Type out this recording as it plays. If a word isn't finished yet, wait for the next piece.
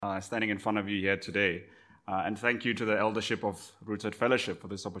standing in front of you here today. And thank you to the eldership of Rooted Fellowship for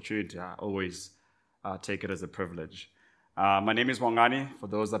this opportunity. I always take it as a privilege. My name is Wangani, for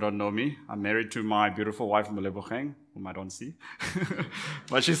those that don't know me. I'm married to my beautiful wife, Moleboheng, whom I don't see.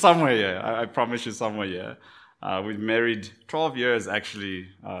 But she's somewhere here. I promise she's somewhere here. We've married 12 years, actually,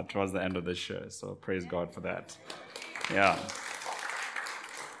 towards the end of this year. So praise God for that. Yeah.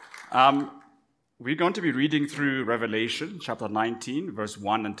 We're going to be reading through Revelation chapter 19, verse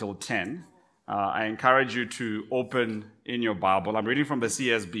 1 until 10. I encourage you to open in your Bible. I'm reading from the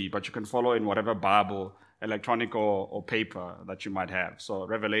CSB, but you can follow in whatever Bible, electronic or paper that you might have. So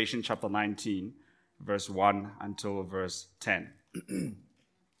Revelation chapter 19, verse 1 until verse 10.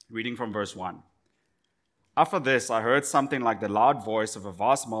 Reading from verse 1. After this, I heard something like the loud voice of a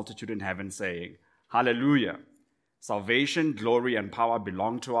vast multitude in heaven saying, Hallelujah! Salvation, glory, and power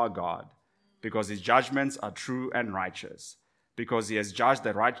belong to our God, because his judgments are true and righteous, because he has judged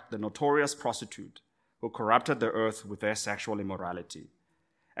the notorious prostitute who corrupted the earth with their sexual immorality,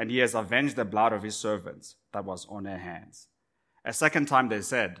 and he has avenged the blood of his servants that was on their hands. A second time they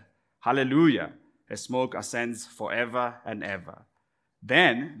said, Hallelujah! His smoke ascends forever and ever.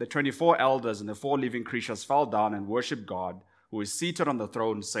 Then the 24 elders and the 4 living creatures fell down and worshipped God, who is seated on the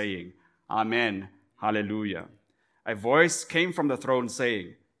throne, saying, Amen, Hallelujah. A voice came from the throne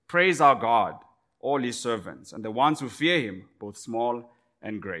saying, Praise our God, all his servants, and the ones who fear him, both small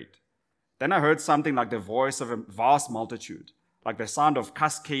and great. Then I heard something like the voice of a vast multitude, like the sound of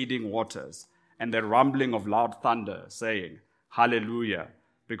cascading waters, and the rumbling of loud thunder, saying, Hallelujah,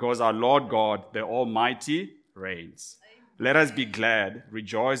 because our Lord God, the Almighty, reigns. Let us be glad,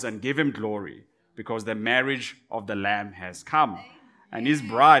 rejoice, and give him glory, because the marriage of the Lamb has come, and his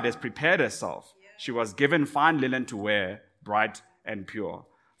bride has prepared herself. She was given fine linen to wear, bright and pure,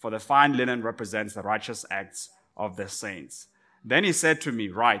 for the fine linen represents the righteous acts of the saints. Then he said to me,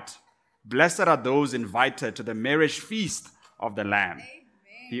 Write, blessed are those invited to the marriage feast of the Lamb. Amen.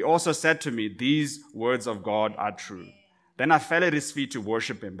 He also said to me, These words of God are true. Then I fell at his feet to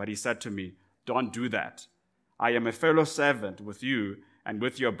worship him, but he said to me, Don't do that. I am a fellow servant with you and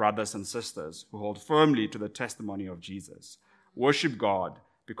with your brothers and sisters who hold firmly to the testimony of Jesus. Worship God,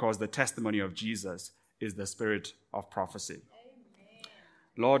 because the testimony of Jesus is the spirit of prophecy. Amen.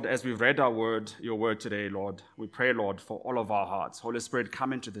 Lord, as we've read your word today, Lord, we pray, Lord, for all of our hearts. Holy Spirit,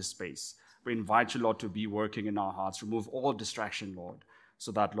 come into this space. We invite you, Lord, to be working in our hearts. Remove all distraction, Lord,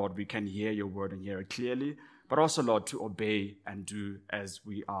 so that, Lord, we can hear your word and hear it clearly, but also, Lord, to obey and do as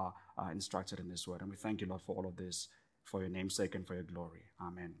we are instructed in this word. And we thank you, Lord, for all of this, for your name's sake and for your glory.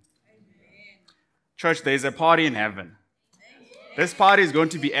 Amen. Amen. Church, there's a party in heaven. This party is going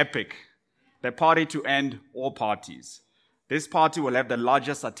to be epic. The party to end all parties. This party will have the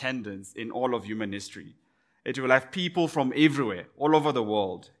largest attendance in all of human history. It will have people from everywhere, all over the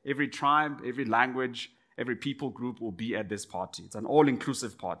world. Every tribe, every language, every people group will be at this party. It's an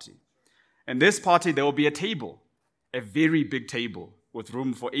all-inclusive party. In this party, there will be a table, a very big table, with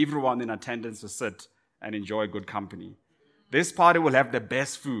room for everyone in attendance to sit and enjoy good company. This party will have the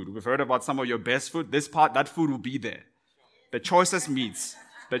best food. We've heard about some of your best food. That food will be there. The choicest meats,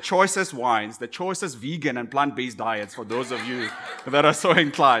 the choicest wines, the choicest vegan and plant-based diets for those of you that are so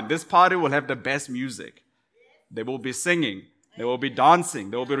inclined. This party will have the best music. There will be singing, there will be dancing,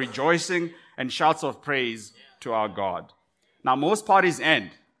 there will be rejoicing and shouts of praise to our God. Now, most parties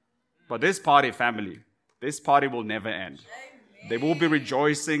end, but this party, family, this party will never end. There will be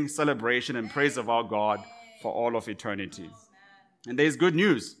rejoicing, celebration, and praise of our God for all of eternity. And there's good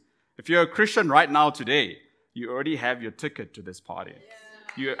news. If you're a Christian right now today, you already have your ticket to this party.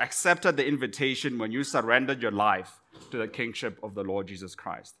 You accepted the invitation when you surrendered your life to the kingship of the Lord Jesus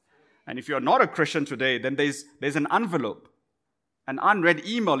Christ. And if you're not a Christian today, then there's an envelope, an unread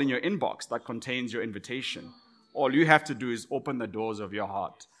email in your inbox that contains your invitation. All you have to do is open the doors of your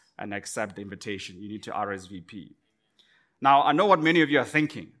heart and accept the invitation. You need to RSVP. Now, I know what many of you are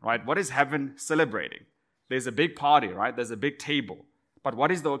thinking, right? What is heaven celebrating? There's a big party, right? There's a big table. But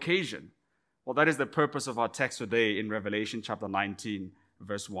what is the occasion? Well, that is the purpose of our text today in Revelation chapter 19,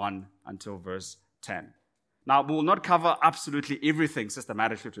 verse 1 until verse 10. Now, we will not cover absolutely everything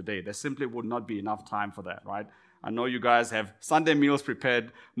systematically today. There simply would not be enough time for that, right? I know you guys have Sunday meals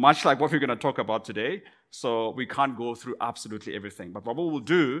prepared, much like what we're going to talk about today, so we can't go through absolutely everything. But what we will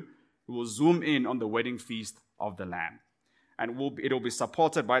do, we will zoom in on the wedding feast of the Lamb. And it will be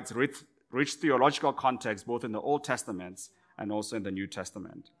supported by its rich theological context, both in the Old Testament and also in the New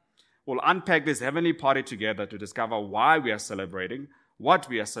Testament. We'll unpack this heavenly party together to discover why we are celebrating, what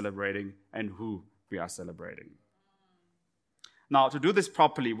we are celebrating, and who we are celebrating. Now, to do this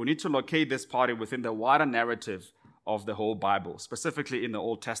properly, we need to locate this party within the wider narrative of the whole Bible, specifically in the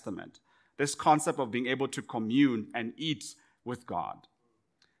Old Testament. This concept of being able to commune and eat with God.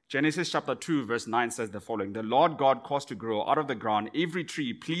 Genesis chapter 2 verse 9 says the following: "The Lord God caused to grow out of the ground every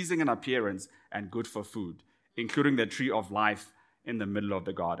tree pleasing in appearance and good for food, including the tree of life in the middle of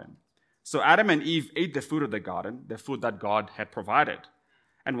the garden." So Adam and Eve ate the fruit of the garden, the food that God had provided.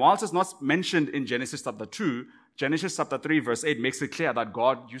 And whilst it's not mentioned in Genesis chapter 2, Genesis chapter 3 verse 8 makes it clear that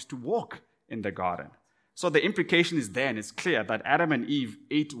God used to walk in the garden. So the implication is there, and it's clear that Adam and Eve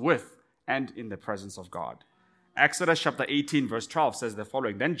ate with and in the presence of God. Exodus chapter 18 verse 12 says the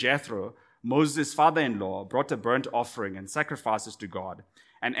following: "Then Jethro, Moses' father-in-law, brought a burnt offering and sacrifices to God.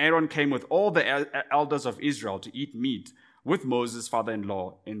 And Aaron came with all the elders of Israel to eat meat with Moses'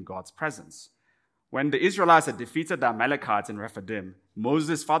 father-in-law in God's presence. When the Israelites had defeated the Amalekites in Rephidim,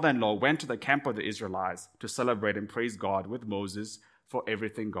 Moses' father-in-law went to the camp of the Israelites to celebrate and praise God with Moses for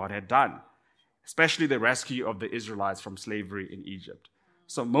everything God had done, especially the rescue of the Israelites from slavery in Egypt.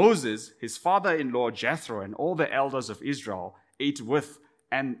 So Moses, his father-in-law Jethro, and all the elders of Israel ate with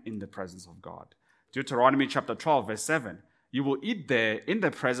and in the presence of God." Deuteronomy chapter 12, verse 7, "You will eat there in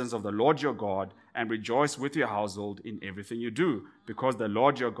the presence of the Lord your God and rejoice with your household in everything you do, because the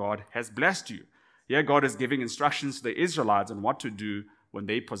Lord your God has blessed you." Here God is giving instructions to the Israelites on what to do when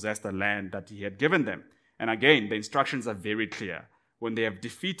they possess the land that he had given them. And again, the instructions are very clear. When they have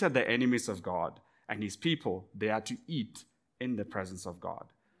defeated the enemies of God and his people, they are to eat in the presence of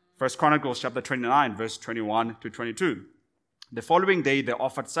God. 1 Chronicles chapter 29, verse 21 to 22. "The following day they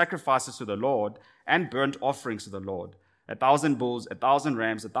offered sacrifices to the Lord and burnt offerings to the Lord, 1,000 bulls, 1,000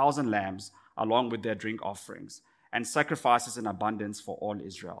 rams, 1,000 lambs, along with their drink offerings, and sacrifices in abundance for all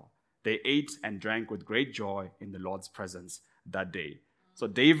Israel. They ate and drank with great joy in the Lord's presence that day." So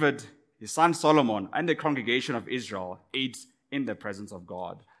David, his son Solomon, and the congregation of Israel ate in the presence of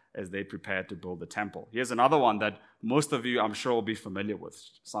God as they prepared to build the temple. Here's another one that most of you, I'm sure, will be familiar with.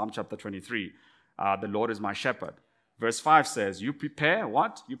 Psalm chapter 23. "The Lord is my shepherd." Verse 5 says, "You prepare"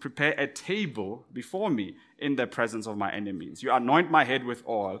 what? "You prepare a table before me in the presence of my enemies. You anoint my head with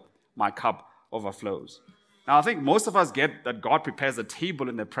oil, my cup overflows." Now, I think most of us get that God prepares a table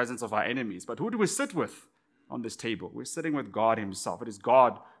in the presence of our enemies. But who do we sit with on this table? We're sitting with God himself. It is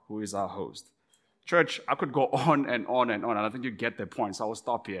God who is our host. Church, I could go on and on and on, and I think you get the point, so I will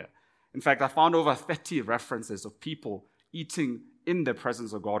stop here. In fact, I found over 30 references of people eating in the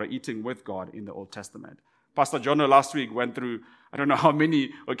presence of God or eating with God in the Old Testament. Pastor Jono last week went through, I don't know how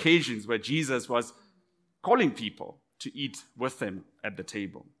many occasions where Jesus was calling people to eat with him at the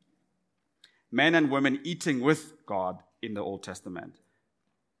table. Men and women eating with God in the Old Testament.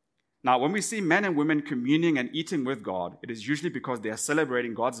 Now, when we see men and women communing and eating with God, it is usually because they are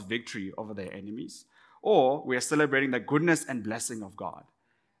celebrating God's victory over their enemies, or we are celebrating the goodness and blessing of God.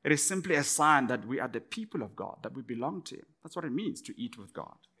 It is simply a sign that we are the people of God, that we belong to him. That's what it means to eat with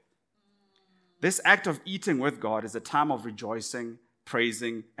God. This act of eating with God is a time of rejoicing,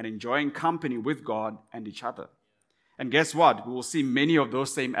 praising, and enjoying company with God and each other. And guess what? We will see many of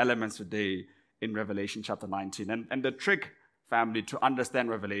those same elements today in Revelation chapter 19. And the trick, family, to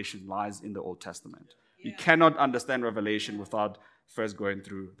understand Revelation lies in the Old Testament. You cannot understand Revelation without first going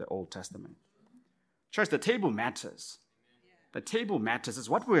through the Old Testament. Church, the table matters. The table matters. It's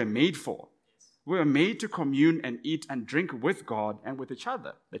what we were made for. We were made to commune and eat and drink with God and with each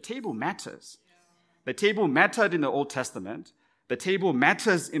other. The table matters. The table mattered in the Old Testament. The table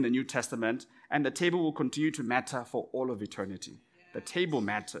matters in the New Testament. And the table will continue to matter for all of eternity. The table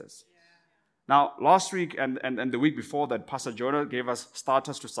matters. Now, last week and the week before that, Pastor Jonah gave us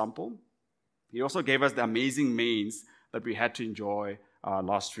starters to sample. He also gave us the amazing mains that we had to enjoy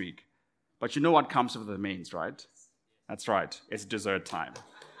last week. But you know what comes with the mains, right? That's right. It's dessert time.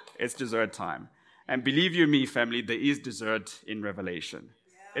 It's dessert time. And believe you me, family, there is dessert in Revelation.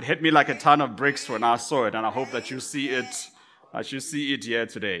 It hit me like a ton of bricks when I saw it, and I hope that you see it. I should see it here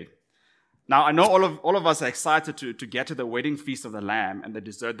today. Now, I know all of us are excited to get to the wedding feast of the Lamb and the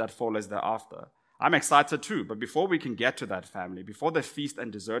dessert that follows thereafter. I'm excited too, but before we can get to that, family, before the feast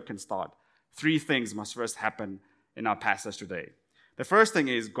and dessert can start, 3 things must first happen in our passage today. The first thing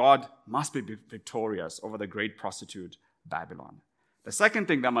is God must be victorious over the great prostitute, Babylon. The second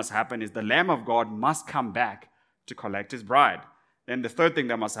thing that must happen is the Lamb of God must come back to collect his bride. Then the third thing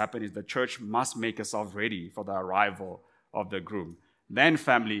that must happen is the church must make herself ready for the arrival of the groom. Then,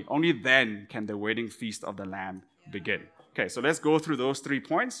 family, only then can the wedding feast of the Lamb begin. Okay, so let's go through those 3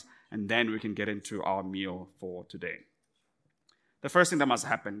 points, and then we can get into our meal for today. The first thing that must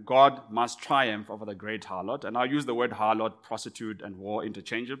happen, God must triumph over the great harlot. And I'll use the word harlot, prostitute, and whore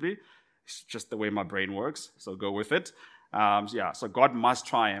interchangeably. It's just the way my brain works, so go with it. So God must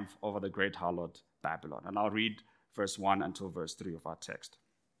triumph over the great harlot, Babylon. And I'll read verse 1 until verse 3 of our text.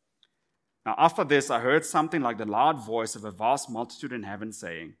 Now, after this, I heard something like the loud voice of a vast multitude in heaven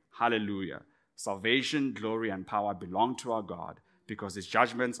saying, Hallelujah! Salvation, glory, and power belong to our God, because his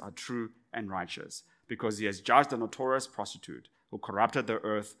judgments are true and righteous, because he has judged the notorious prostitute who corrupted the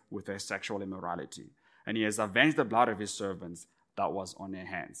earth with her sexual immorality, and he has avenged the blood of his servants that was on their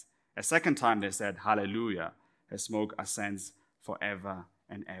hands. A second time they said, Hallelujah! Her smoke ascends forever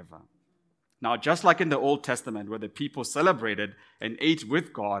and ever. Now, just like in the Old Testament, where the people celebrated and ate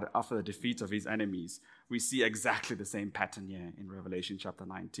with God after the defeat of his enemies, we see exactly the same pattern here in Revelation chapter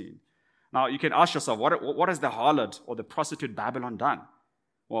 19. Now, you can ask yourself, what has the harlot or the prostitute Babylon done?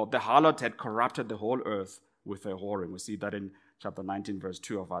 Well, the harlot had corrupted the whole earth with her whoring. We see that in chapter 19, verse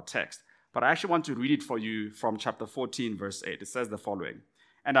 2 of our text. But I actually want to read it for you from chapter 14, verse 8. It says the following,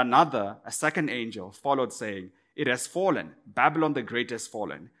 And another, a second angel, followed, saying, It has fallen, Babylon the Great has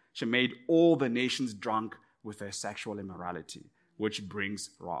fallen. She made all the nations drunk with her sexual immorality, which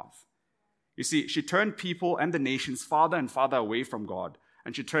brings wrath. You see, she turned people and the nations farther and farther away from God,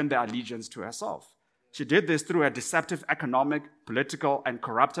 and she turned their allegiance to herself. She did this through her deceptive economic, political, and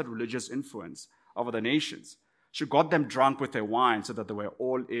corrupted religious influence over the nations. She got them drunk with her wine so that they were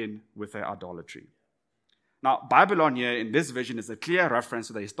all in with her idolatry. Now, Babylon here in this vision is a clear reference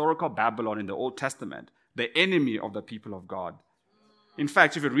to the historical Babylon in the Old Testament, the enemy of the people of God. In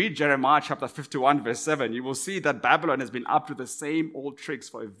fact, if you read Jeremiah chapter 51, verse 7, you will see that Babylon has been up to the same old tricks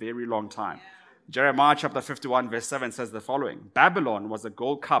for a very long time. Jeremiah chapter 51, verse 7 says the following, Babylon was a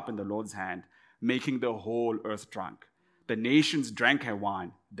gold cup in the Lord's hand, making the whole earth drunk. The nations drank her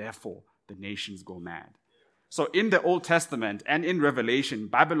wine, therefore the nations go mad. So in the Old Testament and in Revelation,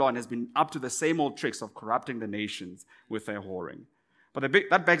 Babylon has been up to the same old tricks of corrupting the nations with their whoring. But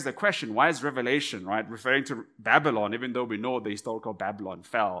that begs the question, why is Revelation, right, referring to Babylon, even though we know the historical Babylon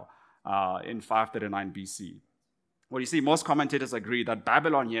fell in 539 BC? Well, you see, most commentators agree that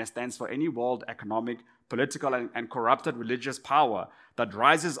Babylon here stands for any world economic, political, and corrupted religious power that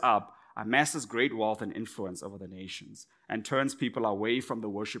rises up, amasses great wealth and influence over the nations, and turns people away from the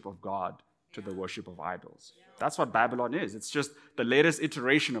worship of God to the worship of idols. That's what Babylon is. It's just the latest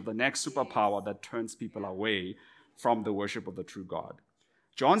iteration of the next superpower that turns people away from the worship of the true God.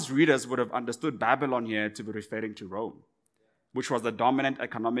 John's readers would have understood Babylon here to be referring to Rome, which was the dominant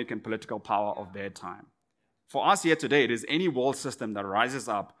economic and political power of their time. For us here today, it is any world system that rises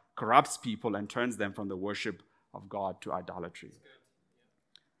up, corrupts people, and turns them from the worship of God to idolatry.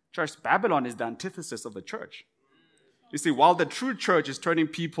 Church, Babylon is the antithesis of the church. You see, while the true church is turning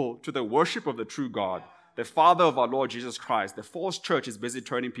people to the worship of the true God, the Father of our Lord Jesus Christ, the false church is busy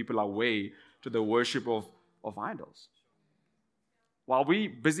turning people away to the worship of idols. While we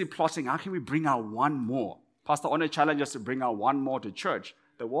busy plotting, how can we bring out one more? Pastor One challenged us to bring out one more to church.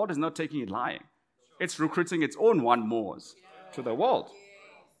 The world is not taking it lying. It's recruiting its own one mores to the world.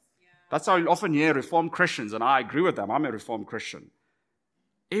 That's how you often hear Reformed Christians, and I agree with them. I'm a Reformed Christian.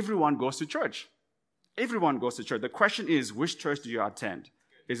 Everyone goes to church. Everyone goes to church. The question is, which church do you attend?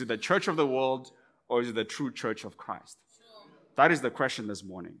 Is it the church of the world, or is it the true church of Christ? That is the question this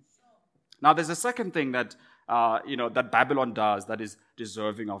morning. Now, there's a second thing that that Babylon does that is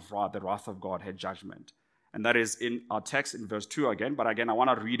deserving of the wrath of God, her judgment. And that is in our text in verse 2 again. But again, I want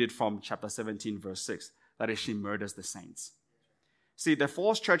to read it from chapter 17, verse 6. That is, she murders the saints. See, the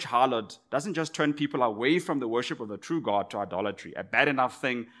false church harlot doesn't just turn people away from the worship of the true God to idolatry, a bad enough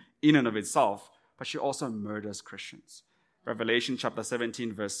thing in and of itself, but she also murders Christians. Revelation chapter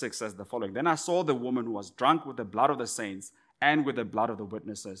 17, verse 6 says the following, Then I saw the woman who was drunk with the blood of the saints and with the blood of the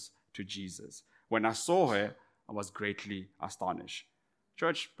witnesses to Jesus. When I saw her, I was greatly astonished.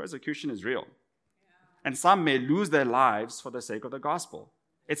 Church, persecution is real. And some may lose their lives for the sake of the gospel.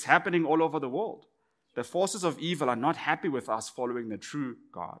 It's happening all over the world. The forces of evil are not happy with us following the true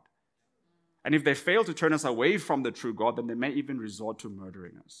God. And if they fail to turn us away from the true God, then they may even resort to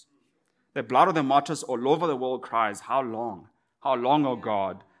murdering us. The blood of the martyrs all over the world cries, How long? How long, O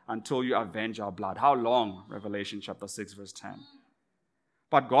God, until you avenge our blood? How long? Revelation chapter 6, verse 10.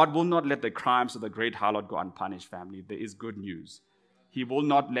 But God will not let the crimes of the great harlot go unpunished, family. There is good news. He will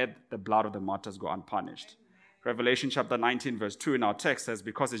not let the blood of the martyrs go unpunished. Revelation chapter 19, verse 2 in our text says,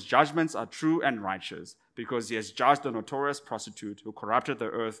 Because his judgments are true and righteous, because he has judged the notorious prostitute who corrupted the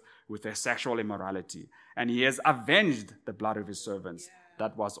earth with their sexual immorality, and he has avenged the blood of his servants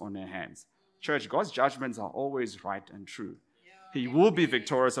that was on their hands. Church, God's judgments are always right and true. He will be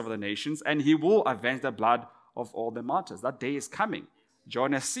victorious over the nations, and he will avenge the blood of all the martyrs. That day is coming.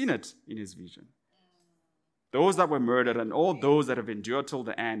 John has seen it in his vision. Those that were murdered and all those that have endured till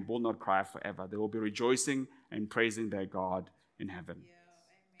the end will not cry forever. They will be rejoicing and praising their God in heaven.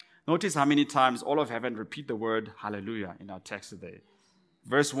 Notice how many times all of heaven repeat the word hallelujah in our text today.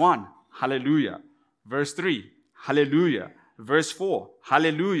 Verse 1, hallelujah. Verse 3, hallelujah. Verse 4,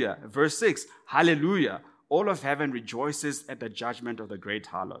 hallelujah. Verse 6, hallelujah. All of heaven rejoices at the judgment of the great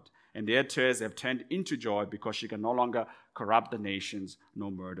harlot, and their tears have turned into joy because she can no longer corrupt the nations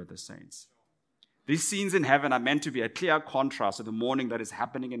nor murder the saints. These scenes in heaven are meant to be a clear contrast to the mourning that is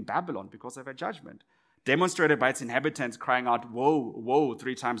happening in Babylon because of her judgment, demonstrated by its inhabitants crying out, woe, woe,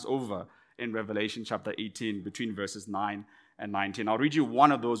 3 times over in Revelation chapter 18, between verses 9 and 19. I'll read you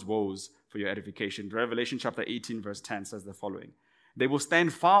one of those woes for your edification. Revelation chapter 18, verse 10 says the following: They will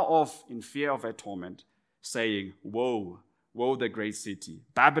stand far off in fear of her torment, saying, woe, woe, the great city,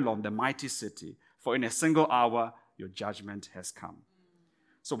 Babylon, the mighty city, for in a single hour your judgment has come.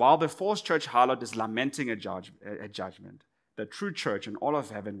 So while the false church harlot is lamenting a judgment, the true church and all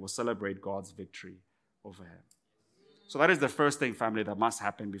of heaven will celebrate God's victory over her. So that is the first thing, family, that must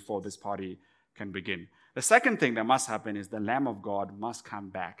happen before this party can begin. The second thing that must happen is the Lamb of God must come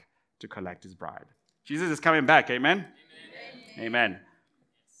back to collect his bride. Jesus is coming back, amen? Amen. Amen.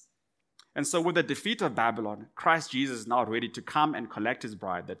 And so with the defeat of Babylon, Christ Jesus is now ready to come and collect his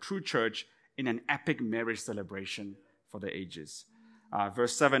bride, the true church, in an epic marriage celebration for the ages.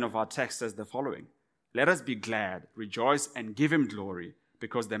 Verse 7 of our text says the following: Let us be glad, rejoice, and give him glory,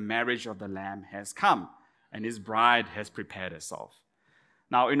 because the marriage of the Lamb has come, and his bride has prepared herself.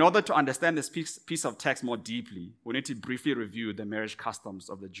 Now, in order to understand this piece of text more deeply, we need to briefly review the marriage customs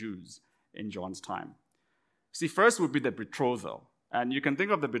of the Jews in John's time. See, first would be the betrothal. And you can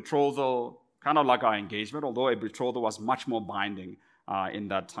think of the betrothal kind of like our engagement, although a betrothal was much more binding in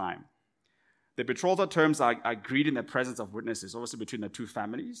that time. The betrothal terms are agreed in the presence of witnesses, obviously between the two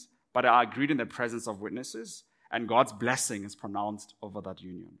families, but are agreed in the presence of witnesses, and God's blessing is pronounced over that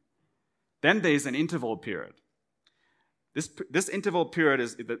union. Then there is an interval period. This interval period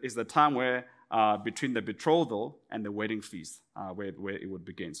is the time where between the betrothal and the wedding feast, where it would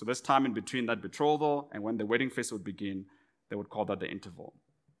begin. So this time in between that betrothal and when the wedding feast would begin, they would call that the interval.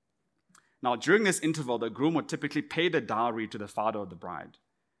 Now, during this interval, the groom would typically pay the dowry to the father of the bride.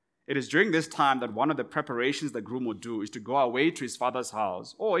 It is during this time that one of the preparations the groom would do is to go away to his father's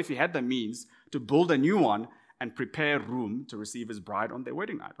house, or if he had the means, to build a new one and prepare a room to receive his bride on their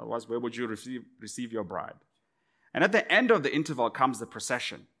wedding night. Otherwise, where would you receive your bride? And at the end of the interval comes the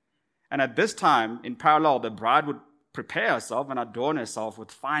procession. And at this time, in parallel, the bride would prepare herself and adorn herself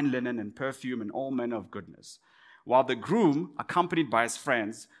with fine linen and perfume and all manner of goodness, while the groom, accompanied by his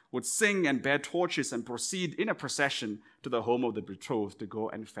friends, would sing and bear torches and proceed in a procession to the home of the betrothed to go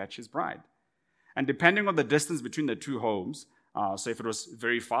and fetch his bride. And depending on the distance between the two homes, so if it was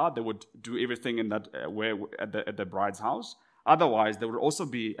very far, they would do everything in that at the bride's house. Otherwise, there would also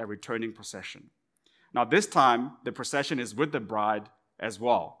be a returning procession. Now, this time, the procession is with the bride as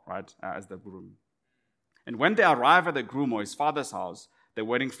well, right, as the groom. And when they arrive at the groom or his father's house, the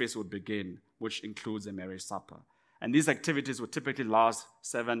wedding feast would begin, which includes a marriage supper. And these activities would typically last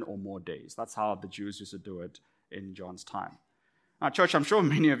 7 or more days. That's how the Jews used to do it in John's time. Now, church, I'm sure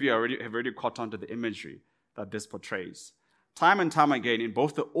many of you have already caught on to the imagery that this portrays. Time and time again, in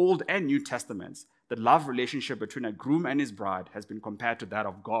both the Old and New Testaments, the love relationship between a groom and his bride has been compared to that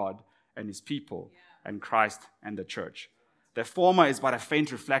of God and his people, and Christ and the church. The former is but a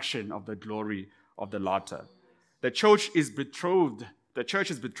faint reflection of the glory of the latter. The church is betrothed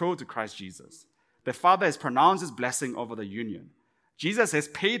to Christ Jesus. The Father has pronounced his blessing over the union. Jesus has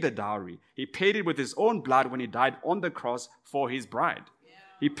paid the dowry. He paid it with his own blood when he died on the cross for his bride.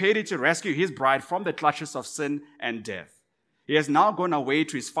 He paid it to rescue his bride from the clutches of sin and death. He has now gone away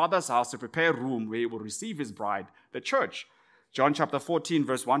to his Father's house to prepare a room where he will receive his bride, the church. John chapter 14,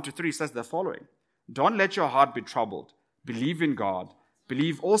 verse 1-3 says the following: Don't let your heart be troubled. Believe in God.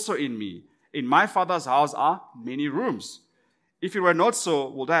 Believe also in me. In my Father's house are many rooms. If it were not so,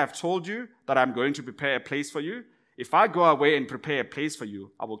 would I have told you that I am going to prepare a place for you? If I go away and prepare a place for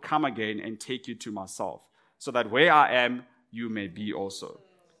you, I will come again and take you to myself, so that where I am, you may be also.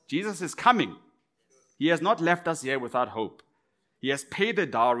 Jesus is coming. He has not left us here without hope. He has paid the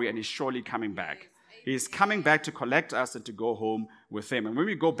dowry and is surely coming back. He is coming back to collect us and to go home with him. And when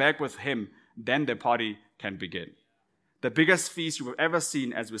we go back with him, then the party can begin. The biggest feast you've ever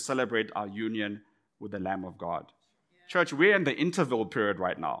seen as we celebrate our union with the Lamb of God. Church, we're in the interval period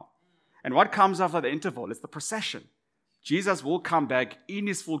right now. And what comes after the interval is the procession. Jesus will come back in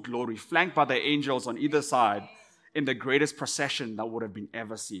his full glory, flanked by the angels on either side, in the greatest procession that would have been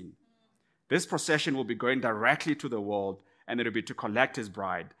ever seen. This procession will be going directly to the world, and it will be to collect his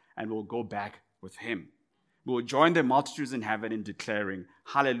bride, and we'll go back with him. We will join the multitudes in heaven in declaring,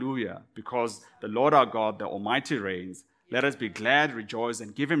 Hallelujah, because the Lord our God, the Almighty reigns. Let us be glad, rejoice,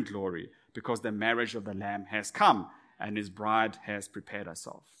 and give him glory, because the marriage of the Lamb has come, and his bride has prepared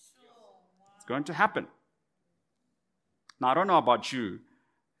herself. It's going to happen. Now, I don't know about you.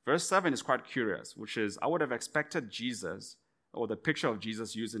 Verse 7 is quite curious, which is, I would have expected Jesus, or the picture of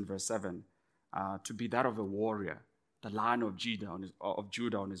Jesus used in verse 7, to be that of a warrior, the Lion of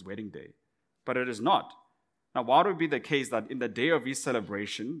Judah on his wedding day. But it is not. Now, why would it be the case that in the day of his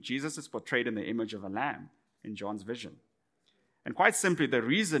celebration, Jesus is portrayed in the image of a lamb in John's vision? And quite simply, the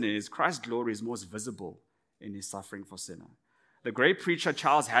reason is Christ's glory is most visible in his suffering for sinner. The great preacher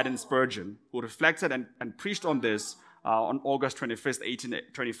Charles Haddon Spurgeon, who reflected and preached on this on August 21st,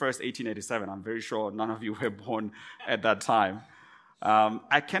 1887. I'm very sure none of you were born at that time.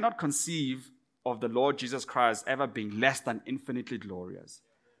 I cannot conceive of the Lord Jesus Christ ever being less than infinitely glorious.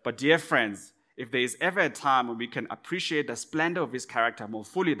 But dear friends, if there is ever a time when we can appreciate the splendor of his character more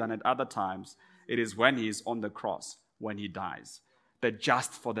fully than at other times, it is when he is on the cross, when he dies, the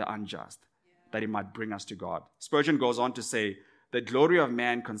just for the unjust, that he might bring us to God. Spurgeon goes on to say, the glory of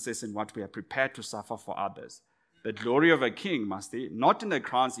man consists in what we are prepared to suffer for others. The glory of a king must be not in the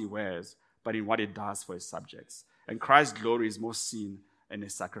crowns he wears, but in what he does for his subjects. And Christ's glory is most seen in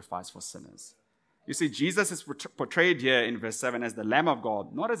his sacrifice for sinners. You see, Jesus is portrayed here in verse 7 as the Lamb of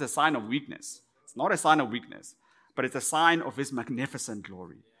God, not as a sign of weakness. It's not a sign of weakness, but it's a sign of his magnificent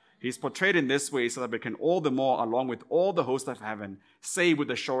glory. He's portrayed in this way so that we can all the more, along with all the host of heaven, say with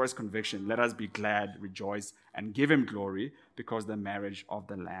the surest conviction, let us be glad, rejoice, and give him glory, because the marriage of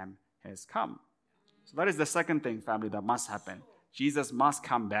the Lamb has come. So that is the second thing, family, that must happen. Jesus must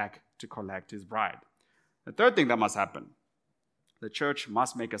come back to collect his bride. The third thing that must happen, the church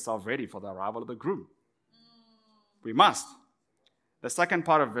must make herself ready for the arrival of the groom. We must. The second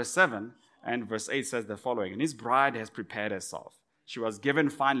part of verse 7 and verse 8 says the following, and his bride has prepared herself. She was given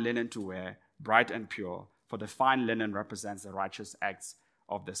fine linen to wear, bright and pure, for the fine linen represents the righteous acts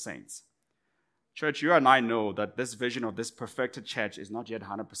of the saints. Church, you and I know that this vision of this perfected church is not yet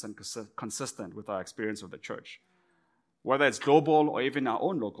 100% consistent with our experience of the church, whether it's global or even our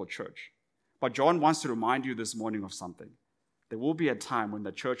own local church. But John wants to remind you this morning of something. There will be a time when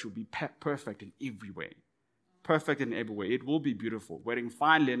the church will be perfect in every way. Perfect in every way. It will be beautiful, wearing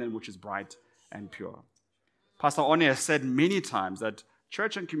fine linen which is bright and pure. Pastor Oni has said many times that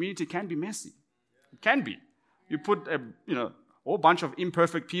church and community can be messy. It can be. You put a whole bunch of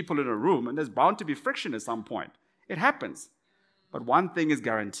imperfect people in a room, and there's bound to be friction at some point. It happens. But one thing is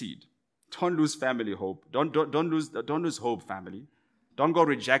guaranteed. Don't lose family hope. Don't lose hope, family. Don't go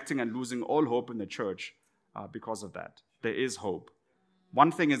rejecting and losing all hope in the church because of that. There is hope.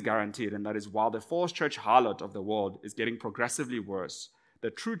 One thing is guaranteed, and that is while the false church harlot of the world is getting progressively worse, the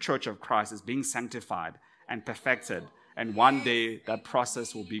true church of Christ is being sanctified and perfected, and one day that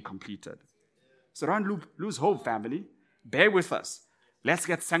process will be completed. So don't lose hope, family. Bear with us. Let's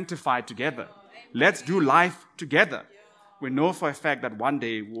get sanctified together. Let's do life together. We know for a fact that one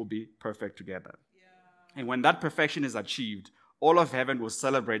day we'll be perfect together. And when that perfection is achieved, all of heaven will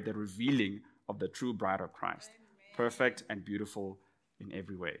celebrate the revealing of the true bride of Christ, perfect and beautiful in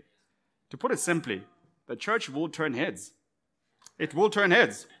every way. To put it simply, the church will turn heads. It will turn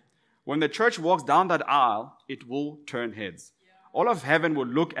heads. When the church walks down that aisle, it will turn heads. All of heaven will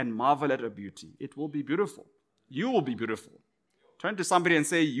look and marvel at her beauty. It will be beautiful. You will be beautiful. Turn to somebody and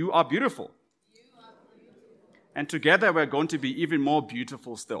say, you are beautiful. And together we're going to be even more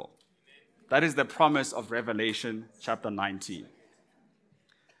beautiful still. That is the promise of Revelation chapter 19.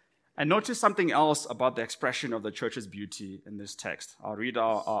 And notice something else about the expression of the church's beauty in this text. I'll read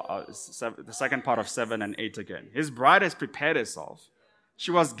the second part of 7 and 8 again. His bride has prepared herself. She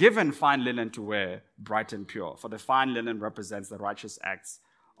was given fine linen to wear, bright and pure, for the fine linen represents the righteous acts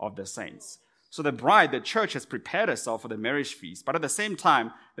of the saints. So the bride, the church, has prepared herself for the marriage feast, but at the same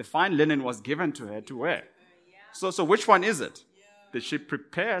time, the fine linen was given to her to wear. So which one is it? Did she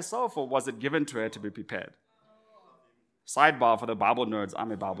prepare herself, or was it given to her to be prepared? Sidebar for the Bible nerds.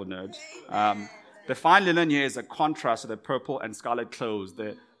 I'm a Bible nerd. The fine linen here is a contrast to the purple and scarlet clothes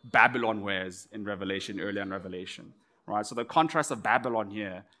that Babylon wears in Revelation, earlier in Revelation. Right? So the contrast of Babylon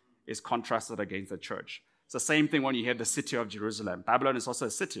here is contrasted against the church. It's the same thing when you hear the city of Jerusalem. Babylon is also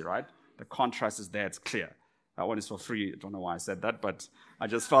a city, right? The contrast is there. It's clear. That one is for free. I don't know why I said that, but I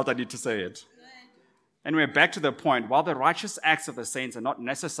just felt I need to say it. Anyway, back to the point. While the righteous acts of the saints are not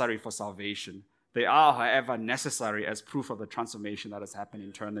necessary for salvation, they are, however, necessary as proof of the transformation that has happened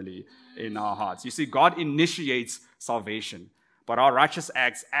internally in our hearts. You see, God initiates salvation, but our righteous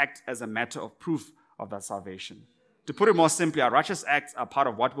acts act as a matter of proof of that salvation. To put it more simply, our righteous acts are part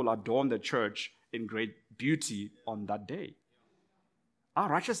of what will adorn the church in great beauty on that day. Our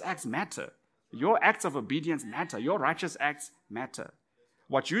righteous acts matter. Your acts of obedience matter. Your righteous acts matter.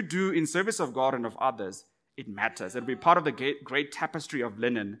 What you do in service of God and of others, it matters. It'll be part of the great tapestry of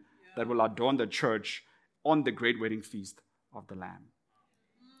linen that will adorn the church on the great wedding feast of the Lamb.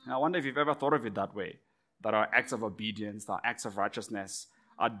 And I wonder if you've ever thought of it that way, that our acts of obedience, our acts of righteousness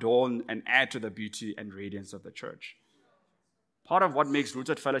adorn and add to the beauty and radiance of the church. Part of what makes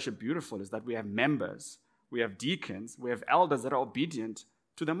Rooted Fellowship beautiful is that we have members, we have deacons, we have elders that are obedient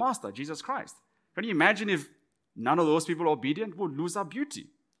to the Master, Jesus Christ. Can you imagine if none of those people are obedient? We'd lose our beauty,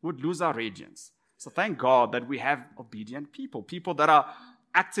 we'd lose our radiance. So thank God that we have obedient people, people that are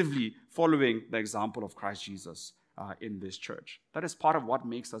actively following the example of Christ Jesus in this church. That is part of what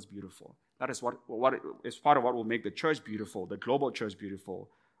makes us beautiful. That is what is part of what will make the church beautiful, the global church beautiful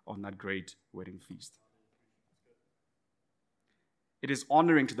on that great wedding feast. It is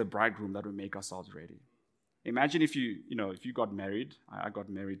honoring to the bridegroom that we make ourselves ready. Imagine if you got married. I got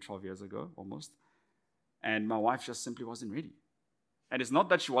married 12 years ago, almost. And my wife just simply wasn't ready. And it's not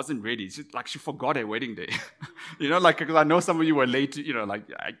that she wasn't ready. It's just like she forgot her wedding day. Because I know some of you were late.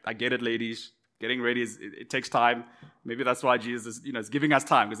 I get it, ladies. Getting ready, it takes time. Maybe that's why Jesus is giving us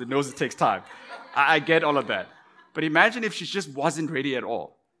time, because it knows it takes time. I get all of that. But imagine if she just wasn't ready at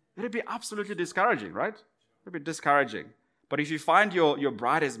all. It'd be absolutely discouraging, right? It'd be discouraging. But if you find your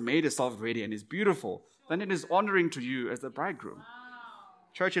bride has made herself ready and is beautiful, then it is honoring to you as the bridegroom. Wow.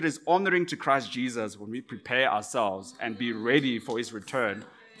 Church, it is honoring to Christ Jesus when we prepare ourselves and be ready for his return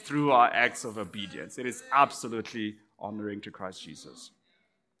through our acts of obedience. It is absolutely honoring to Christ Jesus.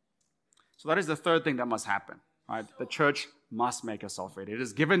 So that is the third thing that must happen. Right? The church must make herself ready. It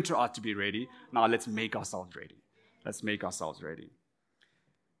is given to us to be ready. Now let's make ourselves ready. Let's make ourselves ready.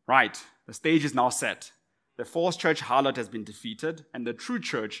 Right, the stage is now set. The false church harlot has been defeated, and the true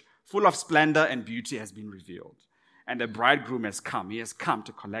church, full of splendor and beauty, has been revealed. And the bridegroom has come. He has come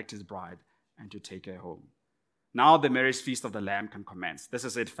to collect his bride and to take her home. Now the marriage feast of the Lamb can commence. This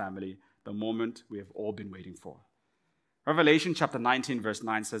is it, family, the moment we have all been waiting for. Revelation chapter 19, verse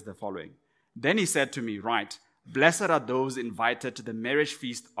 9 says the following. Then he said to me, "Write, blessed are those invited to the marriage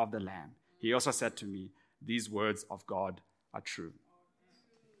feast of the Lamb." He also said to me, "These words of God are true."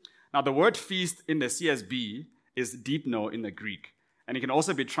 Now, the word feast in the CSB is deipno in the Greek, and it can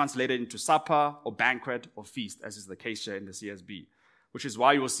also be translated into supper or banquet or feast, as is the case here in the CSB, which is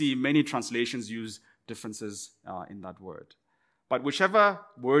why you will see many translations use differences in that word. But whichever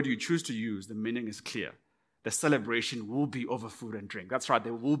word you choose to use, the meaning is clear. The celebration will be over food and drink. That's right,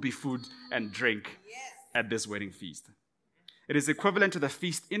 there will be food and drink at this wedding feast. It is equivalent to the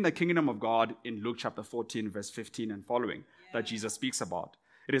feast in the kingdom of God in Luke chapter 14, verse 15 and following that Jesus speaks about.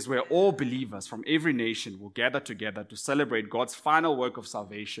 It is where all believers from every nation will gather together to celebrate God's final work of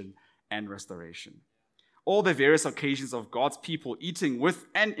salvation and restoration. All the various occasions of God's people eating with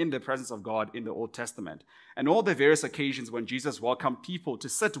and in the presence of God in the Old Testament, and all the various occasions when Jesus welcomed people to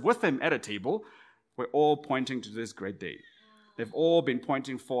sit with him at a table, were all pointing to this great day. They've all been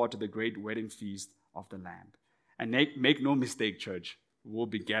pointing forward to the great wedding feast of the Lamb. And make no mistake, church, we'll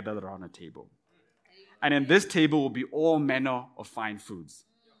be gathered around a table. And in this table will be all manner of fine foods.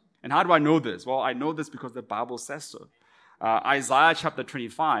 And how do I know this? Well, I know this because the Bible says so. Isaiah chapter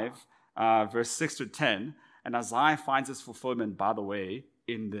 25, verse 6 to 10, and Isaiah finds its fulfillment, by the way,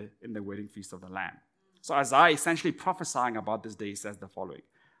 in the wedding feast of the Lamb. So Isaiah, essentially prophesying about this day, says the following.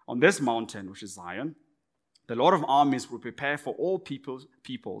 On this mountain, which is Zion, the Lord of armies will prepare for all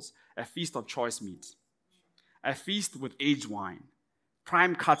peoples a feast of choice meat, a feast with aged wine,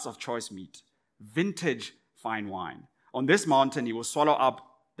 prime cuts of choice meat, vintage fine wine. On this mountain, he will swallow up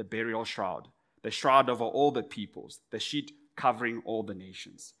the burial shroud, the shroud over all the peoples, the sheet covering all the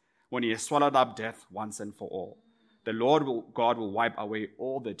nations. When he has swallowed up death once and for all, the Lord God will wipe away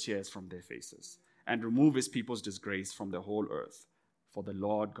all the tears from their faces and remove his people's disgrace from the whole earth, for the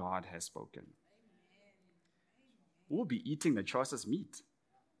Lord God has spoken. We'll be eating the choicest meat,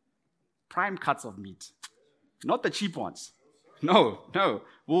 prime cuts of meat, not the cheap ones. No,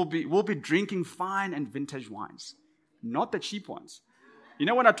 we'll be drinking fine and vintage wines, not the cheap ones. You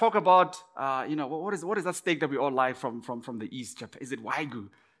know, when I talk about, what is that steak that we all like from the East? Japan? Is it Wagyu?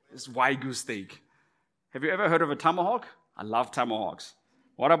 It's Wagyu steak. Have you ever heard of a tomahawk? I love tomahawks.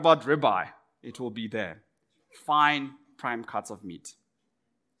 What about ribeye? It will be there. Fine, prime cuts of meat.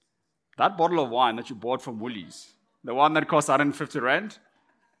 That bottle of wine that you bought from Woolies, the one that costs 150 Rand,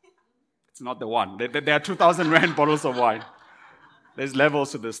 it's not the one. There are 2,000 Rand bottles of wine. There's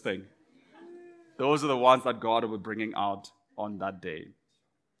levels to this thing. Those are the ones that God will be bringing out on that day.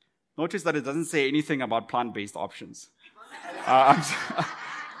 Notice that it doesn't say anything about plant-based options.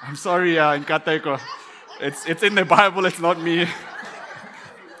 I'm sorry, Nkateko. It's in the Bible, it's not me.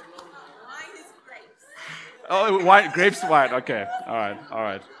 Oh, wine, grapes wine. Okay. All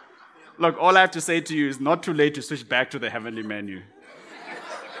right. Look, all I have to say to you is not too late to switch back to the heavenly menu.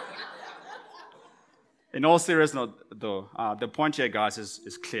 In all seriousness, though, the point here, guys,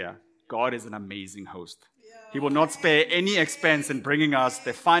 is clear. God is an amazing host. He will not spare any expense in bringing us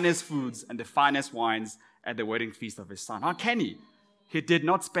the finest foods and the finest wines at the wedding feast of his son. How can he? He did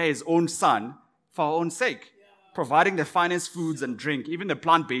not spare his own son for our own sake. Providing the finest foods and drink, even the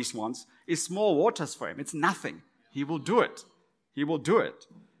plant-based ones, is small waters for him. It's nothing. He will do it. He will do it.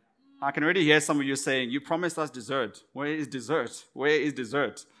 I can already hear some of you saying, you promised us dessert. Where is dessert? Where is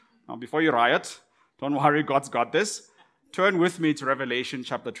dessert? Now, before you riot, don't worry, God's got this. Turn with me to Revelation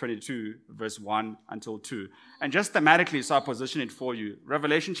chapter 22, verse 1 until 2. And just thematically, so I position it for you.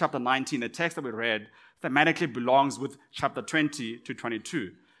 Revelation chapter 19, the text that we read, thematically belongs with chapter 20 to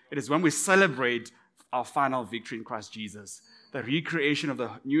 22. It is when we celebrate our final victory in Christ Jesus, the recreation of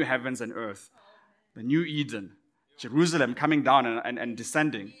the new heavens and earth, the new Eden, Jerusalem coming down and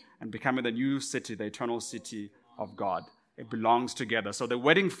descending and becoming the new city, the eternal city of God. It belongs together. So the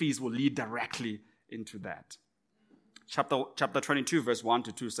wedding feast will lead directly into that. Chapter 22, verse 1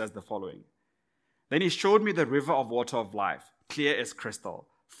 to 2 says the following. Then he showed me the river of water of life, clear as crystal,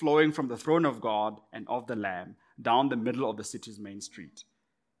 flowing from the throne of God and of the Lamb down the middle of the city's main street.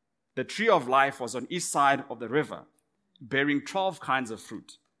 The tree of life was on each side of the river, bearing 12 kinds of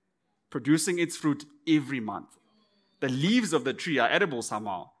fruit, producing its fruit every month. The leaves of the tree are edible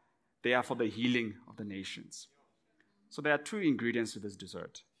somehow. They are for the healing of the nations. So there are two ingredients to this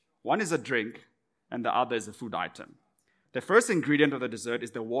dessert. One is a drink, and the other is a food item. The first ingredient of the dessert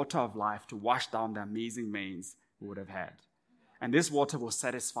is the water of life to wash down the amazing mains we would have had. And this water will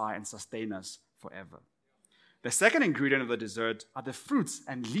satisfy and sustain us forever. The second ingredient of the dessert are the fruits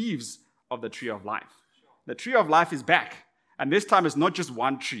and leaves of the tree of life. The tree of life is back. And this time it's not just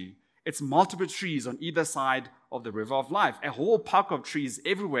one tree. It's multiple trees on either side of the river of life. A whole park of trees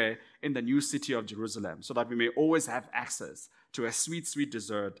everywhere in the new city of Jerusalem, so that we may always have access to a sweet, sweet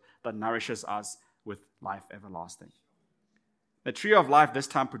dessert that nourishes us with life everlasting. The tree of life this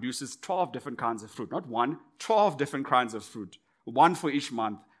time produces 12 different kinds of fruit. Not one, 12 different kinds of fruit. One for each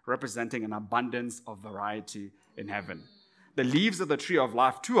month, representing an abundance of variety in heaven. The leaves of the tree of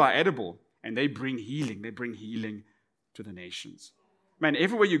life too are edible, and they bring healing. They bring healing to the nations. Man,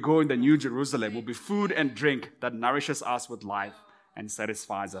 everywhere you go in the New Jerusalem will be food and drink that nourishes us with life and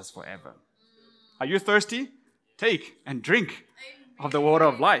satisfies us forever. Are you thirsty? Take and drink of the water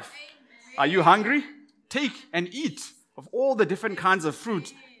of life. Are you hungry? Take and eat of all the different kinds of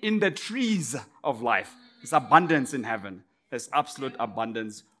fruit in the trees of life. There's abundance in heaven. There's absolute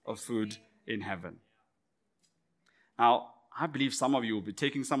abundance of food in heaven. Now, I believe some of you will be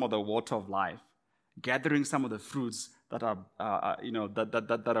taking some of the water of life, gathering some of the fruits that are,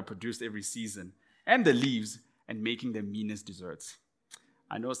 that are produced every season, and the leaves, and making the meanest desserts.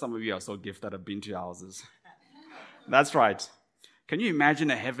 I know some of you are so gifted. I've been to your houses. That's right. Can you imagine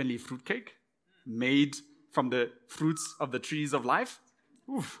a heavenly fruitcake made from the fruits of the trees of life?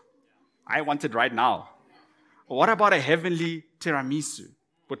 Oof, I want it right now. Or what about a heavenly tiramisu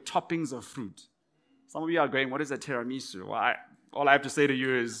with toppings of fruit? Some of you are going, what is a tiramisu? Well, all I have to say to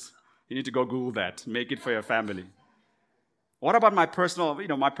you is, you need to go Google that. Make it for your family. What about my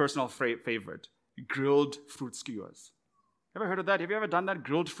personal favorite? Grilled fruit skewers. Ever heard of that? Have you ever done that?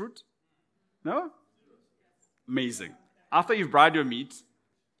 Grilled fruit? No? Amazing. After you've fried your meat,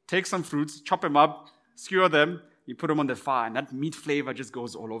 take some fruits, chop them up, skewer them, you put them on the fire, and that meat flavor just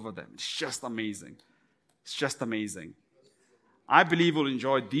goes all over them. It's just amazing. It's just amazing. I believe we'll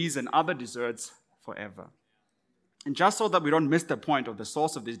enjoy these and other desserts forever. And just so that we don't miss the point of the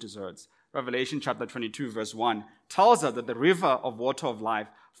source of these desserts, Revelation chapter 22, verse 1 tells us that the river of water of life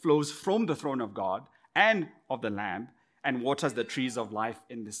flows from the throne of God and of the Lamb and waters the trees of life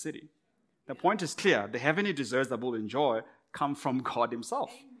in the city. The point is clear. The heavenly desserts that we'll enjoy come from God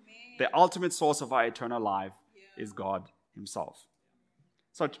himself. Amen. The ultimate source of our eternal life is God himself.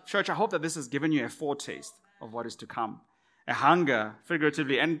 So, church, I hope that this has given you a foretaste of what is to come. A hunger,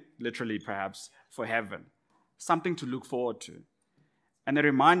 figuratively and literally perhaps, for heaven. Something to look forward to. And a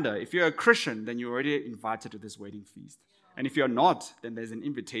reminder, if you're a Christian, then you're already invited to this wedding feast. And if you're not, then there's an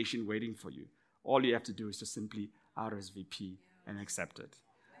invitation waiting for you. All you have to do is to simply RSVP and accept it.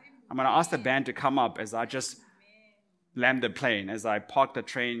 I'm going to ask the band to come up as I just land the plane, as I park the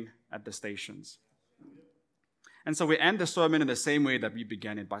train at the stations. And so we end the sermon in the same way that we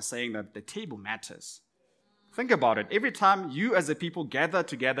began it, by saying that the table matters. Think about it. Every time you as a people gather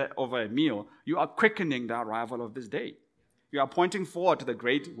together over a meal, you are quickening the arrival of this day. You are pointing forward to the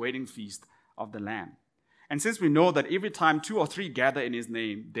great wedding feast of the Lamb. And since we know that every time 2 or 3 gather in his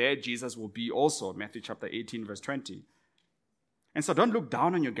name, there Jesus will be also, Matthew chapter 18, verse 20. And so don't look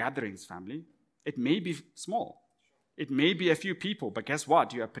down on your gatherings, family. It may be small. It may be a few people, but guess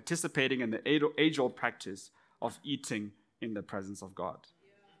what? You are participating in the age-old practice of eating in the presence of God.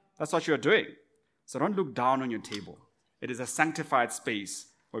 That's what you're doing. So don't look down on your table. It is a sanctified space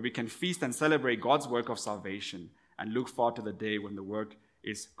where we can feast and celebrate God's work of salvation and look forward to the day when the work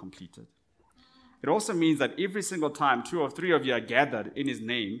is completed. It also means that every single time 2 or 3 of you are gathered in his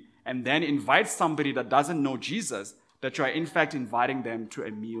name and then invite somebody that doesn't know Jesus, that you are in fact inviting them to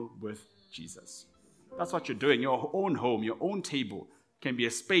a meal with Jesus. That's what you're doing. Your own home, your own table can be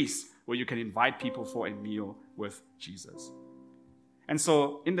a space where you can invite people for a meal with Jesus. And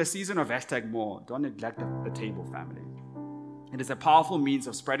so in the season of #more, don't neglect the table, family. It is a powerful means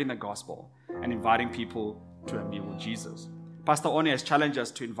of spreading the gospel and inviting people to a meal with Jesus. Pastor Oni has challenged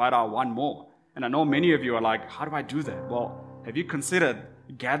us to invite our one more. And I know many of you are like, how do I do that? Well, have you considered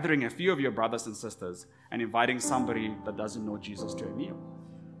gathering a few of your brothers and sisters and inviting somebody that doesn't know Jesus to a meal?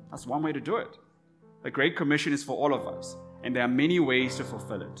 That's one way to do it. The Great Commission is for all of us, and there are many ways to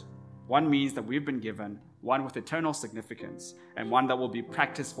fulfill it. One means that we've been given, one with eternal significance, and one that will be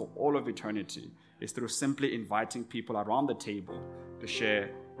practiced for all of eternity, is through simply inviting people around the table to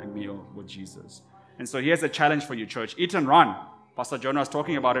share a meal with Jesus. And so here's a challenge for you, church. Eat and run. Pastor Jonah was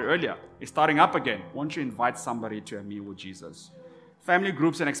talking about it earlier. It's starting up again. Won't you invite somebody to a meal with Jesus? Family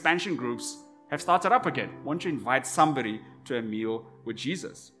groups and expansion groups have started up again. Won't you invite somebody to a meal with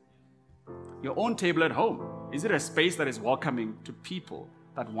Jesus? Your own table at home, is it a space that is welcoming to people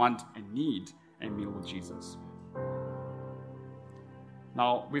that want and need a meal with Jesus?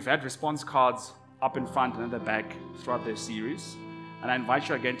 Now, we've had response cards up in front and at the back throughout this series. And I invite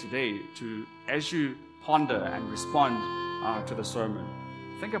you again today to, as you ponder and respond to the sermon,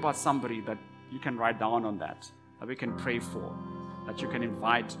 think about somebody that you can write down on that we can pray for, that you can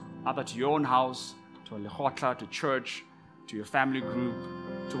invite either to your own house, to a lehotla, to church, to your family group,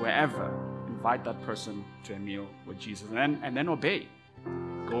 to wherever. Invite that person to a meal with Jesus. And then obey.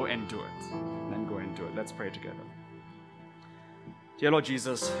 Go and do it. And then go and do it. Let's pray together. Dear Lord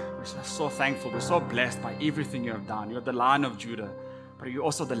Jesus, we're so thankful. We're so blessed by everything you have done. You're the Lion of Judah, but you're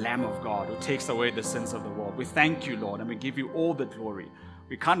also the Lamb of God who takes away the sins of the world. We thank you, Lord, and we give you all the glory.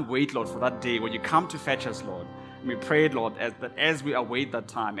 We can't wait, Lord, for that day when you come to fetch us, Lord. And we pray, Lord, that as we await that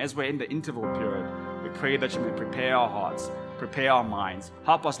time, as we're in the interval period, we pray that you may prepare our hearts, prepare our minds.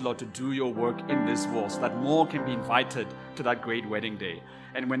 Help us, Lord, to do your work in this world so that more can be invited to that great wedding day.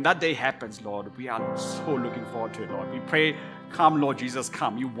 And when that day happens, Lord, we are so looking forward to it, Lord. We pray, come, Lord Jesus,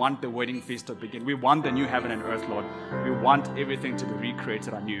 come. You want the wedding feast to begin. We want the new heaven and earth, Lord. We want everything to be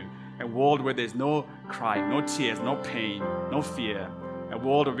recreated anew. A world where there's no cry, no tears, no pain, no fear. A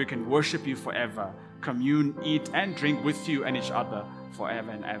world where we can worship you forever, commune, eat, and drink with you and each other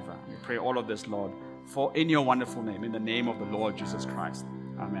forever and ever. We pray all of this, Lord, for in your wonderful name, in the name of the Lord Jesus Christ.